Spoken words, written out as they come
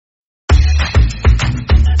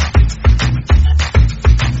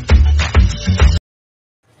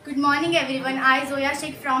morning everyone, I Zoya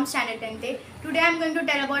Sheikh from Standard 10th. Today I am going to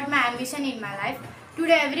tell about my ambition in my life.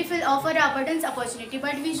 Today every field offer abundance opportunity,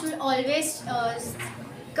 but we should always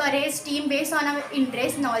courage team based on our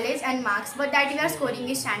interest, knowledge and marks, but that we are scoring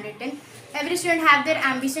is Standard 10. Every student have their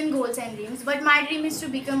ambition, goals and dreams, but my dream is to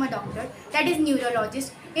become a doctor, that is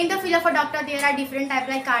neurologist. In the field of a doctor, there are different types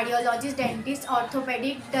like cardiologist, dentist,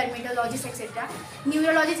 orthopedic, dermatologist, etc.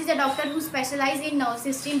 Neurologist is a doctor who specializes in nerve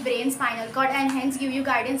system, brain, spinal cord and hence give you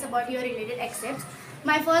guidance about your related aspects.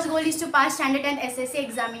 My first goal is to pass Standard 10 SSC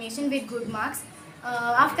examination with good marks.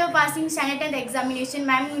 After passing Standard 10 examination,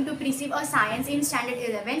 I am going to receive a science in Standard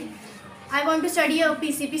 11. I want to study a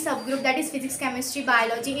PCP subgroup, that is physics, chemistry,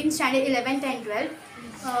 biology in Standard 11th and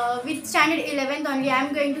 12th. With Standard 11th only, I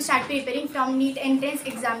am going to start preparing from NEET entrance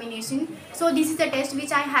examination. So this is the test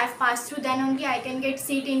which I have passed through. Then only I can get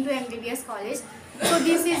seat into MBBS college. So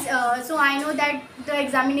this is so I know that the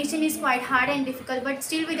examination is quite hard and difficult, but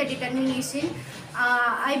still with the determination,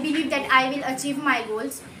 I believe that I will achieve my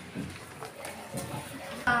goals.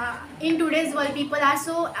 In today's world, people are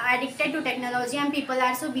so addicted to technology and people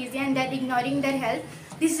are so busy and they're ignoring their health.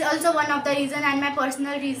 This is also one of the reasons, and my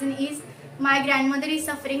personal reason is my grandmother is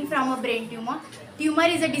suffering from a brain tumor. Tumor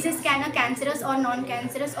is a disease, cancerous or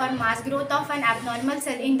non-cancerous or mass growth of an abnormal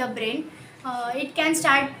cell in the brain. It can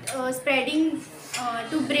start spreading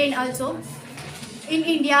to brain also. In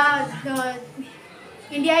India,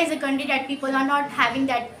 India is a country that people are not having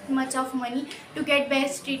that much of money to get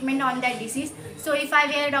best treatment on that disease. So if I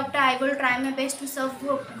were a doctor, I will try my best to serve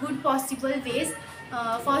good possible ways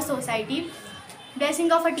for society.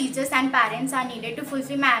 Blessing of our teachers and parents are needed to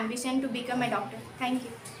fulfill my ambition to become a doctor. Thank you.